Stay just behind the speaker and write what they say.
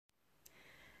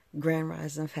Grand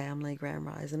Rising family, Grand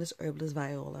Rising. It's Herbalist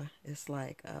Viola. It's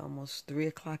like almost 3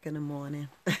 o'clock in the morning.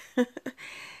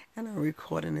 And I'm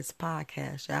recording this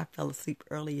podcast. I fell asleep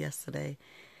early yesterday.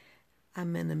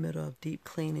 I'm in the middle of deep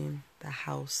cleaning the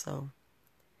house, so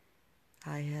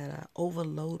I had to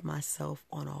overload myself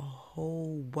on a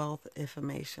whole wealth of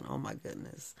information. Oh my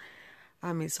goodness.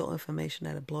 I mean, so information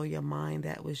that'll blow your mind.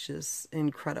 That was just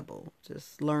incredible.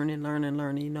 Just learning, learning,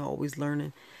 learning. Always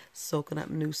learning, soaking up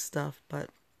new stuff. But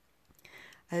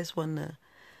I just want to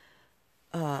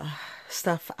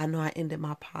stuff. I know I ended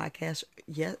my podcast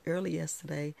early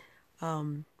yesterday.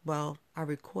 Well, I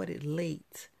recorded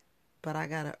late, but I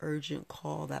got an urgent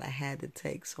call that I had to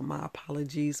take. So my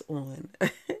apologies on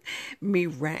me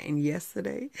ranting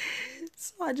yesterday.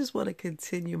 So I just want to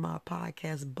continue my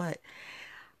podcast, but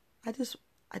I just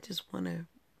I just want to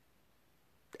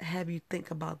have you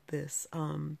think about this.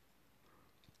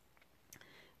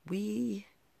 We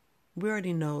we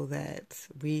already know that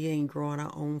we ain't growing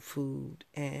our own food,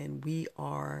 and we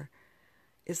are,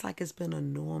 it's like it's been a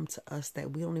norm to us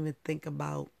that we don't even think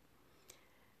about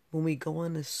when we go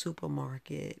in the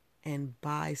supermarket and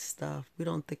buy stuff. We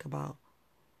don't think about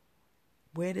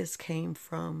where this came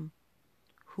from,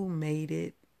 who made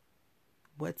it,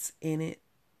 what's in it.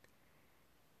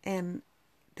 And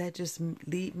that just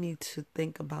lead me to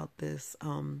think about this.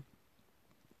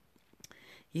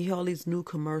 You hear all these new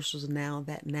commercials now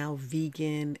that now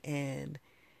vegan and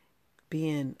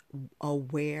being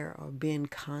aware or being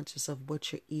conscious of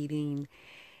what you're eating,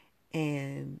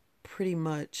 and pretty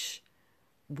much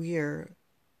we're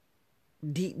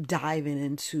deep diving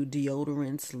into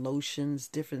deodorants, lotions,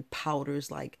 different powders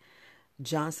like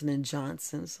Johnson and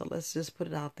Johnson. So let's just put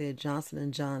it out there, Johnson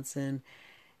and Johnson.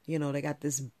 They got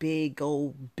this big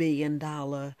old $1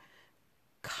 billion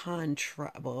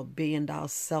contract, well, $1 billion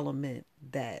settlement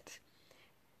that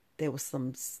there was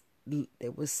some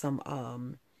there was some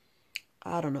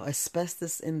I don't know,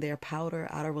 asbestos in their powder.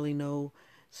 I don't really know,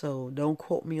 so don't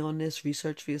quote me on this.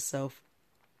 Research for yourself.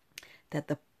 That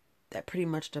pretty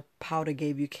much the powder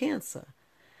gave you cancer.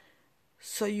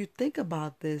 So you think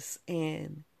about this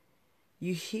and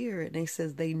you hear it, and they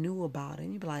says they knew about it,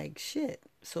 and you be like, shit.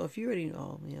 So if you already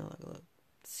know, look,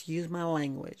 excuse my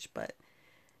language, but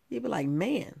you be like,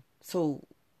 man, so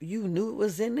you knew it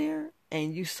was in there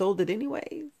and you sold it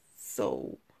anyway.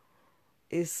 So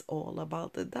it's all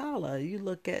about the dollar. You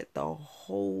look at the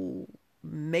whole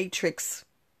matrix.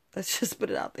 Let's just put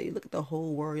it out there. You look at the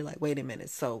whole world, you're like, wait a minute.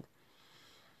 So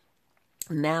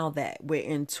now that we're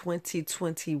in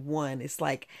 2021, it's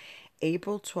like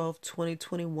April 12th,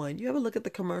 2021. You ever look at the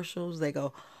commercials? They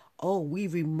go, oh, we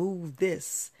removed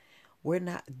this. We're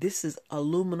not, this is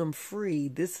aluminum free.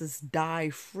 This is dye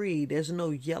free. There's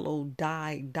no yellow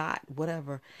dye dot,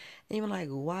 whatever. And you're like,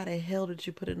 why the hell did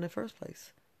you put it in the first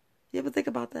place? You ever think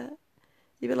about that?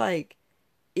 You'd be like,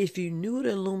 if you knew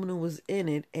the aluminum was in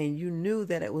it and you knew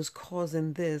that it was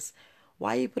causing this,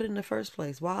 why you put it in the first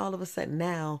place? Why all of a sudden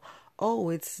now, oh,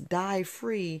 it's dye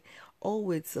free,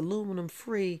 oh, it's aluminum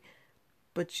free,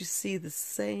 but you see the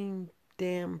same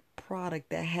damn product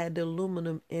that had the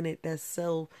aluminum in it that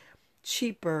sell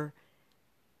cheaper,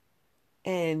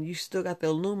 and you still got the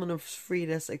aluminum free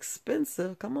that's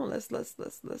expensive. Come on, let's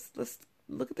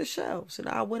look at the shelves.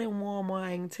 I went in Walmart.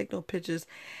 I ain't take no pictures.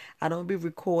 I don't be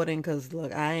recording because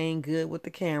look, I ain't good with the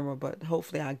camera, but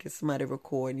hopefully I'll get somebody to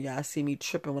record. And y'all see me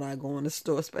tripping when I go in the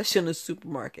store, especially in the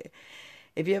supermarket.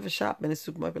 If you ever shop in the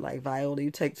supermarket, like, Viola, you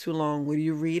take too long. What are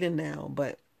you reading now?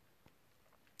 But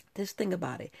just think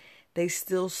about it. They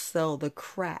still sell the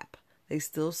crap. They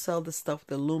still sell the stuff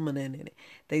with aluminum in it.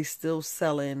 They still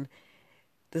selling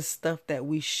the stuff that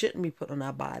we shouldn't be putting on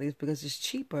our bodies because it's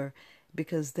cheaper,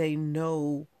 because they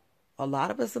know a lot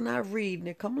of us are not reading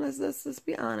it. Come on, let's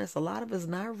be honest. A lot of us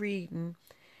not reading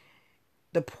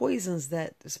the poisons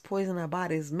that is poisoning our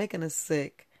bodies, making us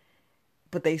sick.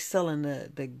 But they selling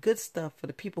the good stuff for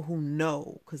the people who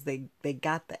know, because they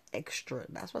got the extra.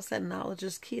 That's why I said knowledge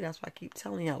is key. That's why I keep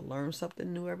telling y'all, learn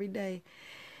something new every day.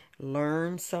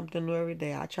 Learn something new every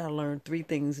day. I try to learn 3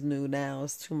 things new now.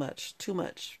 It's too much. Too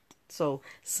much. So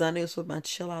Sunday was my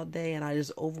chill out day and I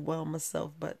just overwhelmed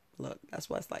myself. But look, that's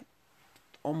why it's like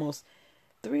almost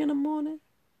 3 in the morning.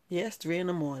 Yes, 3 in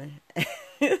the morning.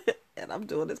 And I'm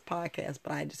doing this podcast,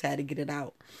 but I just had to get it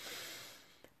out.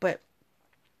 But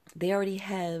they already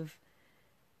have,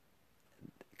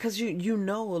 because you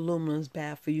know aluminum's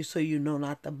bad for you, so you know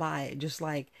not to buy it. Just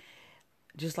like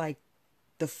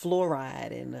the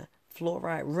fluoride and the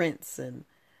fluoride rinse and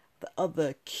the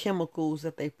other chemicals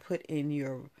that they put in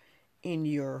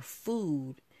your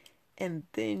food, and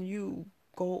then you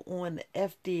go on the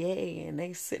FDA and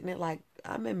they sitting there like,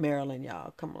 I'm in Maryland,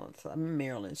 y'all. Come on, so I'm in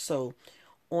Maryland. So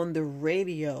on the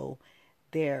radio,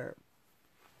 they're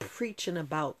preaching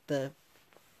about the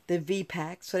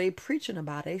VPAC. So they preaching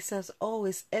about it. They says, oh,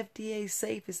 it's FDA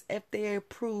safe, it's FDA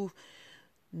approved.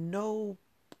 No,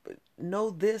 no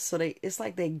this. So it's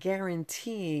like they're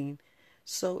guaranteeing.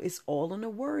 So it's all in the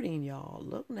wording, y'all.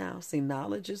 Look now, see,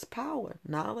 knowledge is power.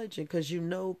 Knowledge, and because you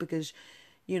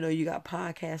got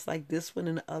podcasts like this one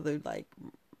and the other, like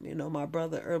my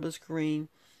brother Herbalist Kareem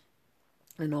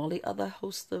and all the other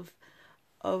hosts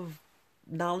of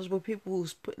knowledgeable people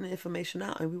who's putting the information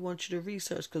out, and we want you to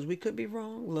research because we could be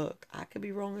wrong. Look, I could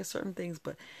be wrong in certain things,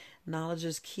 but knowledge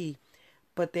is key.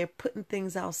 But they're putting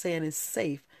things out saying it's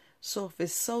safe. So if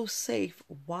it's so safe,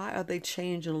 why are they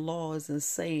changing laws and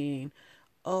saying,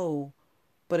 oh,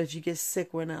 but if you get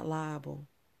sick, we're not liable?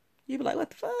 You be like,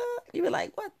 what the fuck? You be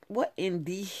like, what in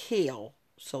the hell?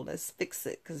 So let's fix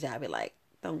it, because y'all be like,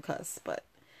 don't cuss. But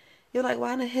you're like,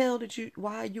 why in the hell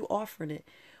why are you offering it?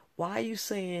 Why are you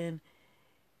saying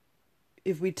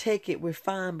if we take it, we're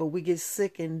fine, but we get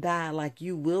sick and die? Like,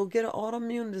 you will get an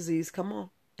autoimmune disease. Come on.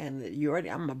 And I'm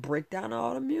going to break down the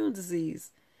autoimmune disease.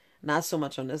 Not so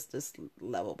much on this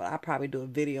level, but I'll probably do a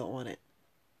video on it.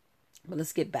 But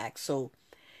let's get back. So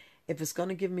if it's going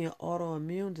to give me an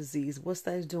autoimmune disease, what's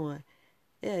that doing?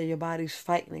 Yeah, your body's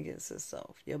fighting against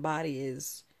itself. Your body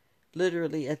is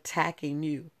literally attacking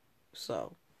you.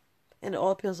 So, and it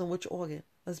all depends on which organ.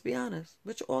 Let's be honest.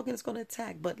 Which organ is going to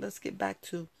attack? But let's get back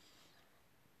to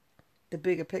the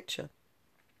bigger picture.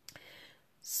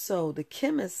 So the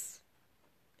chemists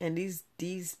and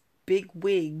these big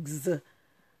wigs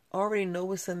already know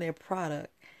what's in their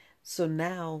product. So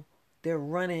now they're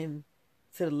running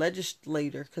to the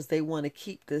legislator because they want to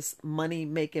keep this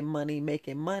making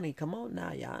money. Come on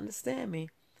now, y'all understand me.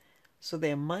 So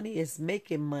their money is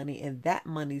making money, and that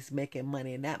money's making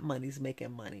money, and that money's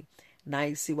making money. Now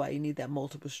you see why you need that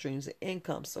multiple streams of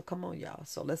income. So come on, y'all.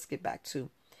 So let's get back to,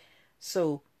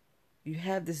 so you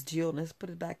have this deodorant. Let's put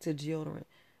it back to deodorant.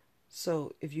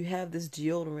 So if you have this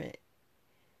deodorant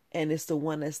and it's the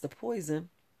one that's the poison,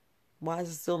 why is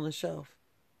it still on the shelf?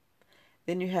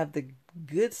 Then you have the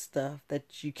good stuff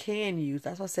that you can use.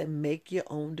 That's why I said make your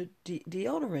own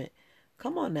deodorant.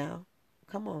 Come on now.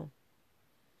 Come on.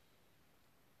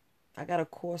 I got a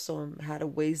course on how to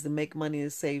ways to make money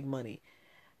and save money.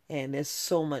 And there's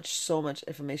so much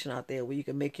information out there where you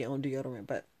can make your own deodorant.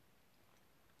 But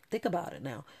think about it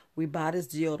now. We buy this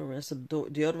deodorant. So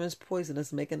deodorant's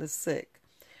poisonous, making us sick.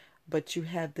 But you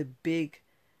have the big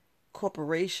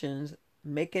corporations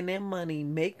making their money,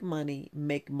 make money,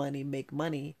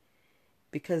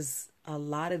 because a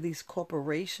lot of these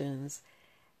corporations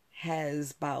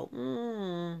has about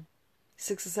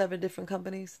 6 or 7 different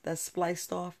companies that's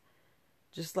spliced off.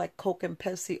 Just like Coke and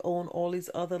Pepsi own all these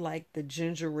other, like the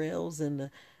ginger ales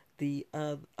and the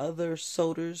other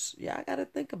sodas. Yeah, I got to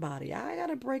think about it. Yeah, I got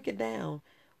to break it down.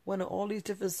 When all these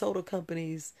different soda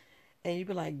companies, and you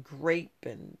be like grape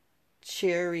and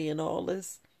cherry and all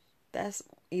this, that's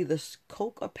either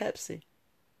Coke or Pepsi.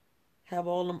 Have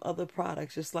all them other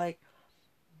products, just like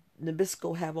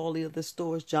Nabisco have all the other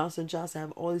stores. Johnson Johnson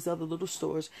have all these other little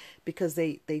stores because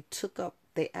they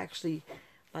actually,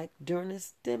 like during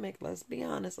this pandemic, let's be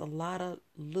honest, a lot of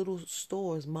little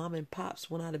stores, mom and pops,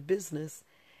 went out of business,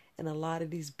 and a lot of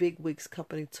these big wigs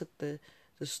company took the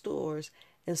stores,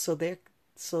 and so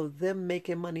them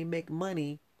making money, make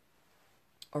money,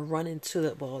 or running to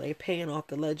the, well, they paying off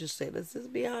the legislators. Let's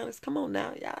be honest. Come on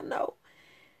now, y'all know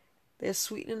they're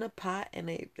sweetening the pot, and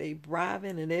they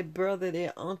bribing, and their brother,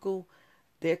 their uncle,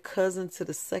 their cousin to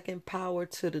the second power,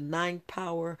 to the ninth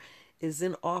power is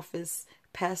in office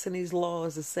passing these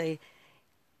laws to say,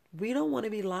 we don't want to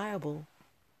be liable,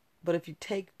 but if you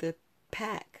take the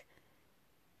pack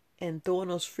and throwing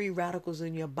those free radicals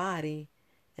in your body,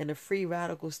 and the free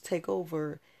radicals take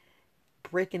over,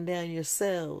 breaking down your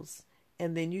cells,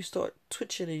 and then you start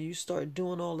twitching and you start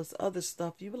doing all this other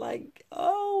stuff, you be like,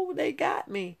 oh, they got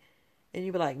me. And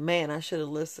you be like, man, I should have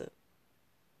listened.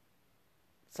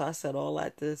 So I said all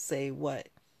that to say what?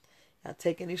 Y'all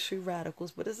taking these free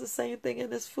radicals, but it's the same thing in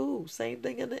this food, same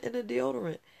thing in the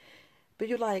deodorant. But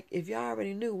you're like, if y'all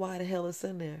already knew, why the hell it's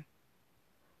in there?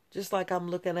 Just like I'm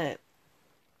looking at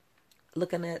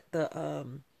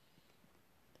the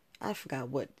I forgot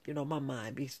what, my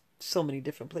mind be so many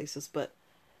different places, but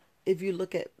if you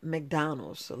look at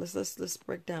McDonald's, so let's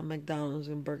break down McDonald's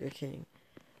and Burger King.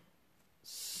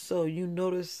 So you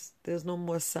notice there's no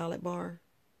more salad bar.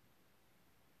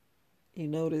 You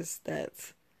notice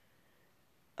that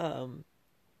I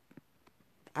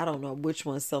don't know which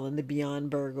one's selling, the Beyond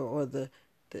Burger or the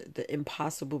the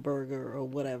Impossible Burger or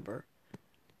whatever.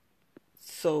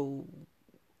 So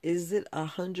is it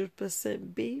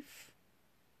 100% beef?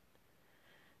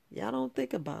 Y'all don't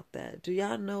think about that. Do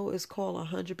y'all know it's called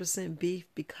 100% beef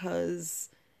because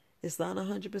it's not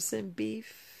 100%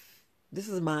 beef? This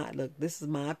is my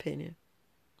opinion.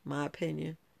 My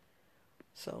opinion.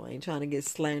 So I ain't trying to get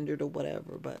slandered or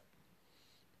whatever, but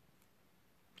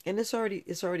and it's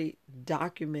already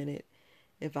documented.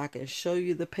 If I can show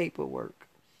you the paperwork,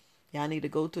 y'all need to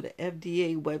go to the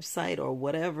FDA website or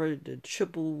whatever, the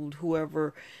triple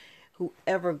whoever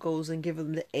goes and give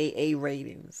them the AA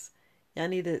ratings. Y'all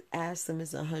need to ask them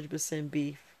it's 100%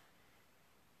 beef.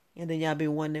 And then y'all be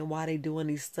wondering why they doing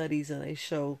these studies and they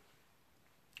show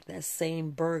that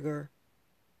same burger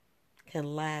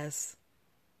can last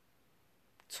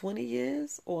 20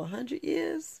 years or 100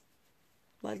 years.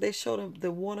 Like they showed the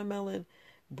watermelon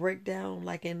breakdown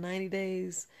like in 90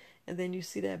 days. And then you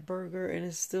see that burger and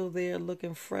it's still there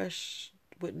looking fresh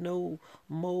with no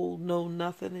mold, no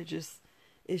nothing. It's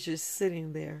just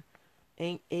sitting there.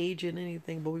 Ain't aging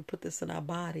anything, but we put this in our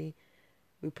body.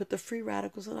 We put the free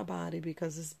radicals in our body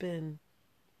because it's been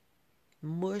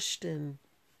mushed and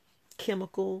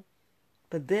chemical.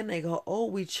 But then they go, oh,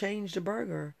 we changed the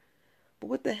burger.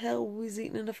 But what the hell was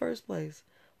eating in the first place?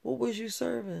 What was you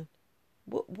serving?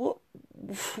 What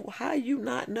how you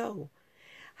not know?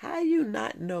 How you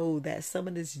not know that some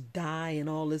of this dye and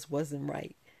all this wasn't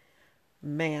right?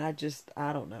 Man,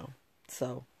 I don't know.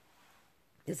 So,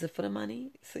 is it for the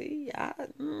money? See,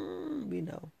 we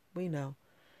know. We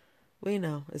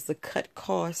know. It's the cut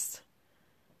cost.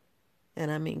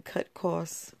 And I mean cut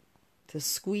costs to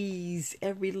squeeze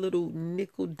every little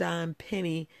nickel, dime,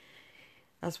 penny.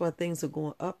 That's why things are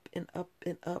going up and up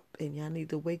and up. And y'all need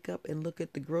to wake up and look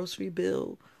at the grocery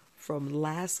bill from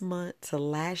last month to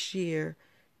last year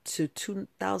to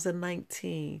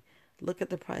 2019. Look at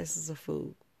the prices of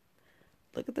food.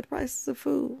 Look at the prices of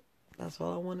food. That's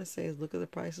all I want to say is look at the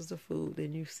prices of food.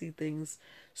 Then you see things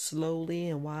slowly.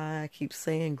 And why I keep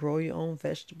saying grow your own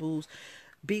vegetables.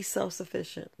 Be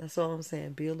self-sufficient. That's all I'm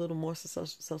saying. Be a little more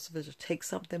self-sufficient. Take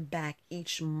something back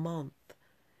each month.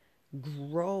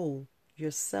 Grow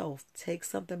yourself. Take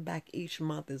something back each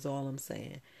month is all I'm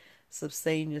saying.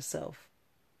 Sustain yourself.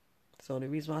 So the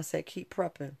reason why I said keep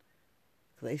prepping.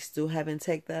 They still haven't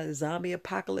taken that zombie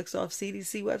apocalypse off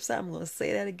CDC website. I'm going to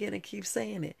say that again and keep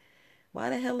saying it.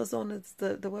 Why the hell is on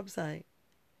the website?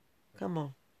 Come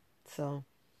on. So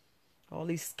all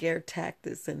these scare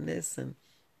tactics and this and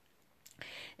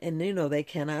they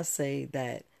cannot say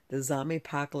that the zombie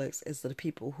apocalypse is the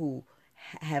people who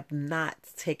have not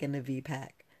taken the VPAC,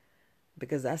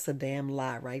 because that's a damn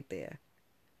lie right there.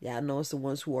 Yeah, I know it's the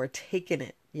ones who are taking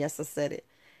it. Yes, I said it.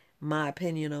 My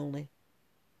opinion only.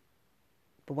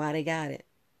 But why they got it?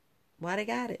 Why they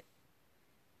got it?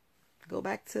 Go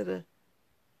back to the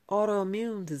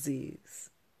autoimmune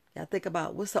disease. Y'all think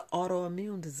about what's an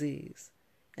autoimmune disease.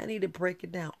 I need to break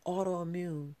it down.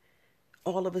 Autoimmune.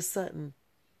 All of a sudden,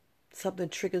 something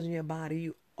triggers in your body.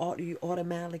 You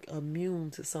automatically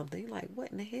immune to something. You're like,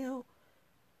 what in the hell?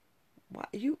 Why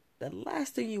the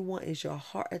last thing you want is your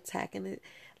heart attacking it.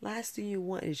 Last thing you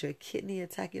want is your kidney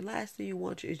attacking. Last thing you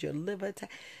want is your liver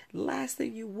attack. Last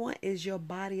thing you want is your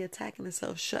body attacking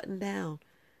itself, shutting down.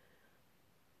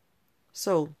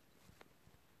 So,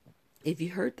 if you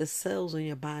hurt the cells in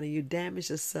your body, you damage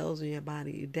the cells in your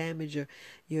body, you damage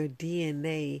your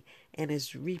DNA, and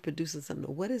it's reproducing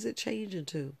something. What is it changing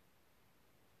to?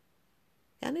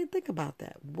 I need to think about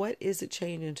that. What is it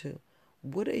changing to?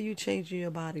 What are you changing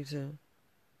your body to?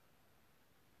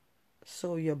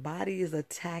 So your body is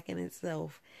attacking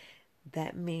itself.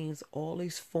 That means all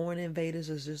these foreign invaders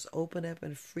is just open up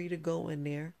and free to go in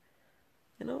there.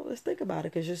 Let's think about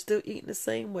it, because you're still eating the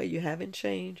same way. You haven't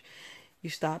changed. You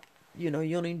stop. You're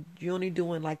only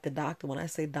doing like the doctor. When I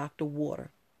say doctor, water.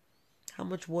 How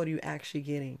much water are you actually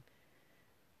getting?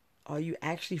 Are you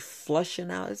actually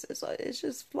flushing out? It's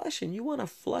just flushing. You want to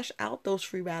flush out those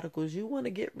free radicals. You want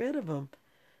to get rid of them.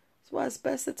 That's why it's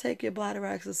best to take your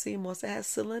bladder sea moss. It has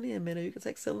selenium in it. You can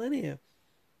take selenium.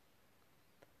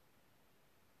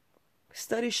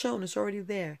 Studies shown it's already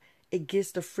there. It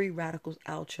gets the free radicals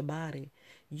out your body.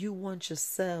 You want your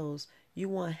cells. You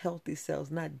want healthy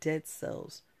cells, not dead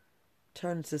cells.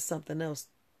 Turn into something else.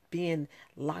 Being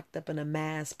locked up in a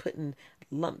mass, putting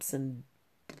lumps and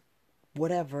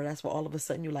whatever. That's why all of a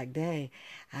sudden you're like, dang,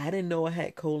 I didn't know I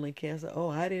had colon cancer. Oh,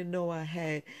 I didn't know I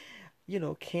had,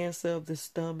 cancer of the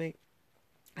stomach.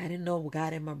 I didn't know what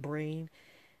got in my brain.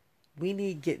 We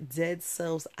need to get dead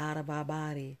cells out of our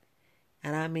body.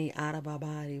 And I mean out of our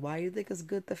body. Why do you think it's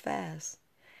good to fast?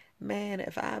 Man,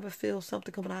 if I ever feel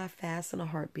something coming out, I fast in a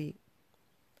heartbeat.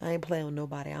 I ain't playing with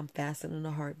nobody. I'm fasting in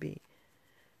a heartbeat.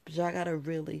 But y'all gotta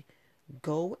really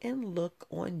go and look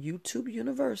on YouTube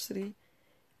University,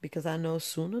 because I know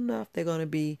soon enough they're gonna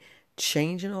be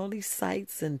changing all these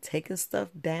sites and taking stuff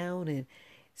down and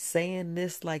saying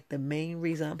this like the main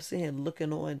reason. I'm sitting here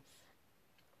looking on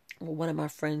one of my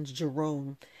friends,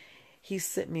 Jerome. He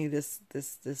sent me this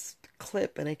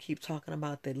clip, and they keep talking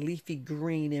about the leafy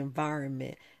green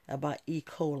environment, about E.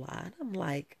 coli. And I'm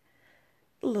like,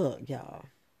 look, y'all,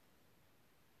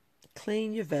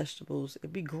 clean your vegetables.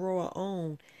 If we grow our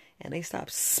own and they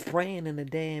stop spraying in the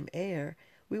damn air,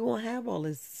 we won't have all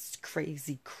this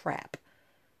crazy crap.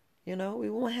 We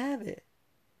won't have it.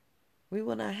 We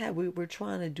will not have. We're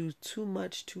trying to do too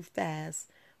much too fast.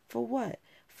 For what?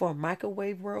 For a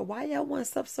microwave world? Why y'all want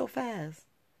stuff so fast?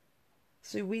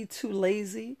 So we too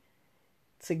lazy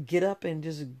to get up and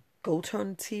just go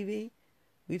turn the TV.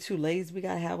 We too lazy. We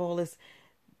gotta have all this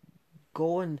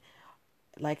going,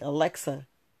 like, Alexa,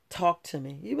 talk to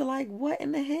me. You be like, what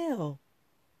in the hell?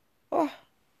 Oh,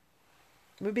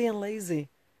 we're being lazy.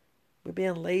 We're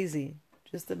being lazy.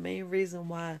 Just the main reason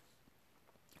why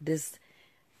this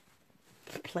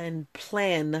planned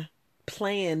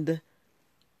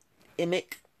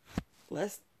imic.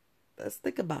 Let's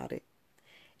think about it.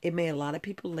 It made a lot of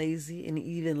people lazy and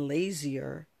even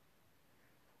lazier.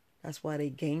 That's why they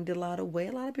gained a lot of weight.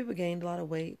 A lot of people gained a lot of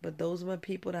weight, but those are my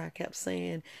people that I kept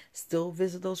saying, still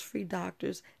visit those free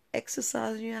doctors.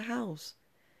 Exercise in your house.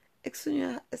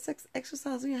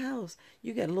 Exercise in your house.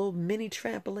 You get a little mini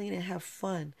trampoline and have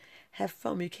fun. Have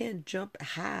fun. You can't jump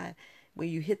high when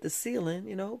you hit the ceiling.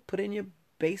 Put it in your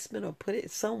basement or put it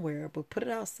somewhere, but put it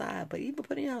outside. But even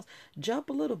put it in your house.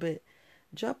 Jump a little bit.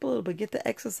 Get the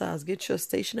exercise. Get your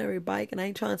stationary bike. And I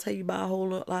ain't trying to tell you about a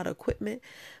whole lot of equipment,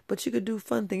 but you could do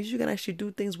fun things. You can actually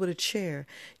do things with a chair.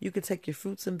 You could take your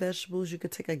fruits and vegetables. You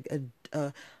could take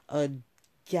a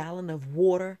gallon of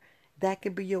water. That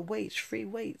could be your weights, free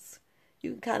weights.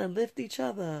 You can kind of lift each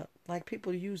other up like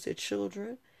people use their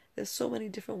children. There's so many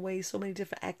different ways, so many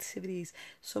different activities,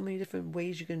 so many different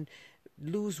ways you can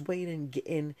lose weight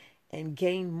and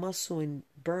gain muscle and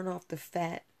burn off the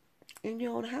fat in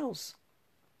your own house.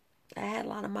 I had a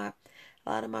lot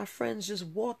of my friends just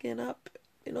walking up,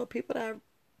 people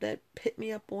that hit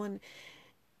me up on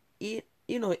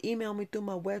email me through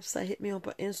my website, hit me up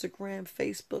on Instagram,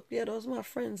 Facebook. Yeah, those are my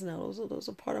friends now. Those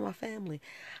are part of my family.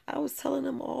 I was telling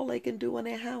them all they can do in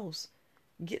their house,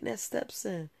 getting their steps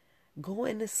in, go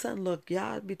in the sun. Look,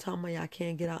 y'all be talking about y'all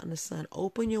can't get out in the sun.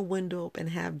 Open your window up and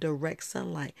have direct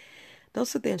sunlight. Don't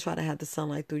sit there and try to have the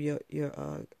sunlight through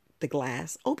your the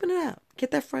glass. Open it up.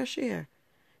 Get that fresh air.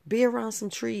 Be around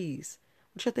some trees.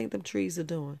 What you think them trees are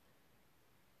doing?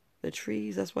 The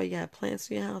trees, that's why you got plants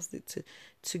in your house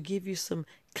to give you some,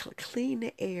 clean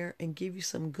the air and give you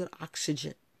some good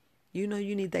oxygen. You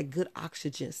need that good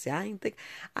oxygen. See, I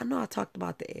know I talked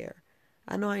about the air.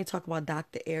 I know I ain't talking about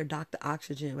Dr. Air, Dr.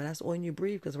 Oxygen, but that's when you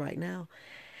breathe, because right now,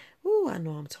 I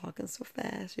know I'm talking so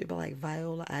fast. You'll be like,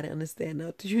 Viola, I didn't understand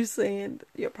nothing you saying.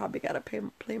 You'll probably got to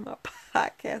play my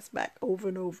podcast back over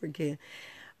and over again.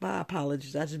 My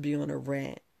apologies. I just be on a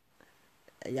rant.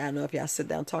 Y'all know if y'all sit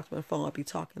down and talk to my phone, I'll be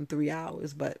talking 3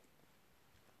 hours, but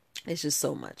it's just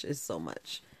so much. It's so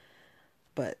much.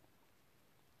 But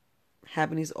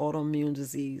having these autoimmune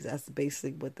disease, that's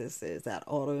basically what this is. That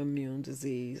autoimmune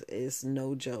disease is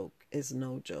no joke. It's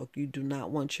no joke. You do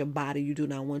not want your body, you do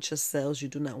not want your cells, you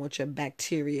do not want your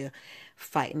bacteria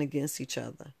fighting against each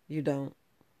other. You don't.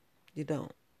 You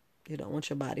don't. You don't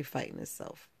want your body fighting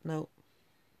itself. Nope.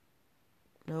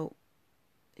 Nope.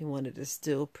 You want it to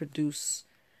still produce,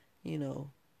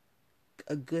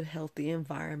 a good, healthy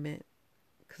environment,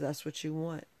 because that's what you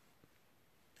want.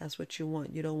 That's what you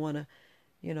want. You don't want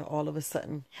to, all of a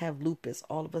sudden have lupus,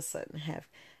 all of a sudden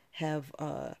have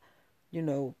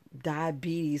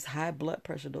diabetes, high blood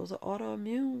pressure. Those are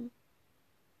autoimmune.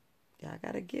 Y'all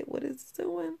got to get what it's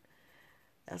doing.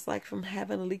 That's like from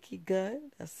having a leaky gut.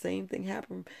 That same thing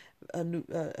happened, a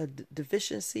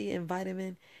deficiency in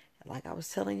vitamin. Like I was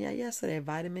telling y'all yesterday,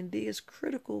 vitamin D is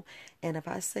critical. And if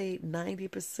I say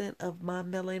 90% of my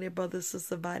melanated brothers and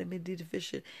sisters are vitamin D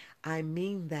deficient, I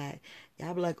mean that.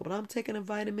 Y'all be like, but I'm taking a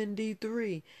vitamin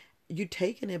D3. You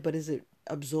taking it, but is it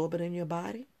absorbing in your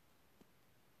body?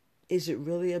 Is it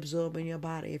really absorbing your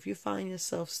body? If you find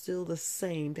yourself still the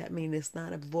same, that means it's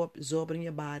not absorbing in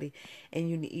your body, and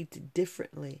you need to eat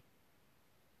differently.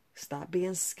 Stop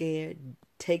being scared.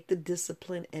 Take the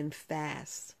discipline and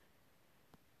fast.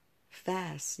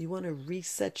 Fast. You want to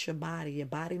reset your body. Your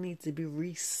body needs to be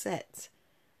reset.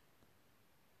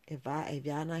 If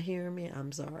y'all not hearing me,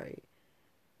 I'm sorry.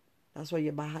 That's why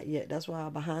you're behind. Yeah, that's why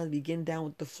I'm behind. Be getting down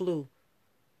with the flu.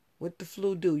 What the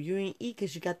flu do? You ain't eat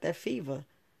because you got that fever.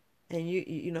 And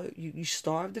you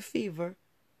starve the fever.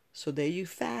 So there you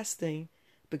fasting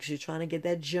because you're trying to get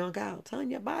that junk out.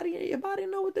 Telling your body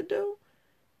know what to do.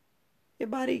 Your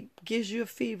body gives you a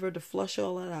fever to flush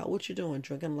all that out. What you doing?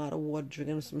 Drinking a lot of water,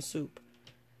 drinking some soup.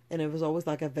 And it was always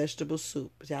like a vegetable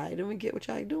soup. Y'all didn't even get what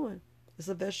y'all doing. It's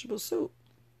a vegetable soup.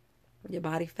 Your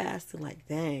body fasting like,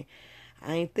 dang,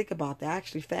 I ain't think about that. I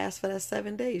actually fast for that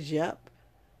 7 days. Yep.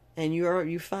 And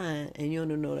you fine. And you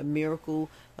don't know the miracle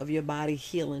of your body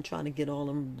healing, trying to get all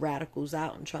them radicals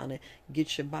out and trying to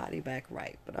get your body back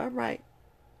right. But all right.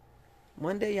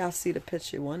 One day y'all see the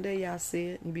picture. One day y'all see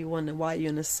it. You be wondering why you're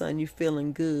in the sun, you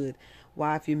feeling good.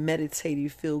 Why if you meditate, you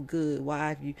feel good.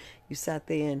 Why if you sat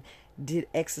there and did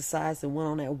exercise and went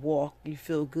on that walk, you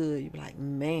feel good. You be like,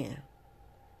 man.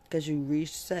 Because you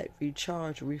reset,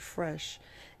 recharge, refresh.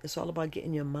 It's all about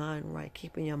getting your mind right,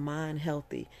 keeping your mind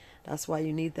healthy. That's why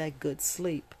you need that good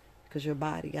sleep, because your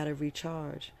body got to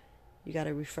recharge. You got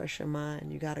to refresh your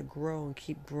mind. You got to grow and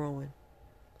keep growing.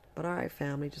 But all right,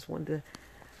 family, just wanted to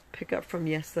pick up from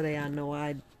yesterday. I know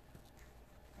I,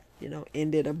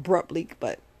 ended abruptly,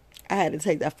 but I had to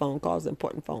take that phone call. It's an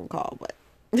important phone call, but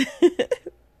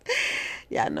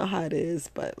yeah, I know how it is.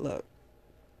 But look,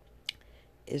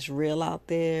 it's real out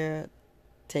there.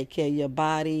 Take care of your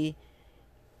body.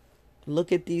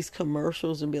 Look at these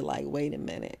commercials and be like, wait a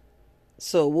minute.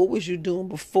 So what was you doing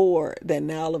before that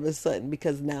now all of a sudden,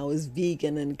 because now it's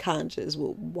vegan and conscious,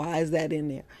 well, why is that in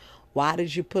there? Why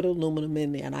did you put aluminum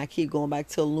in there? And I keep going back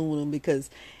to aluminum because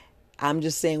I'm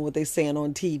just saying what they're saying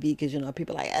on TV because,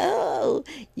 people are like, oh,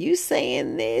 you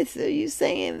saying this or you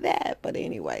saying that. But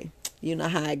anyway, you know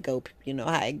how I go. You know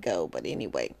how I go. But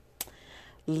anyway,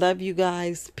 love you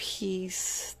guys.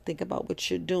 Peace. Think about what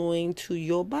you're doing to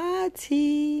your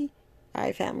body. All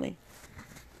right, family.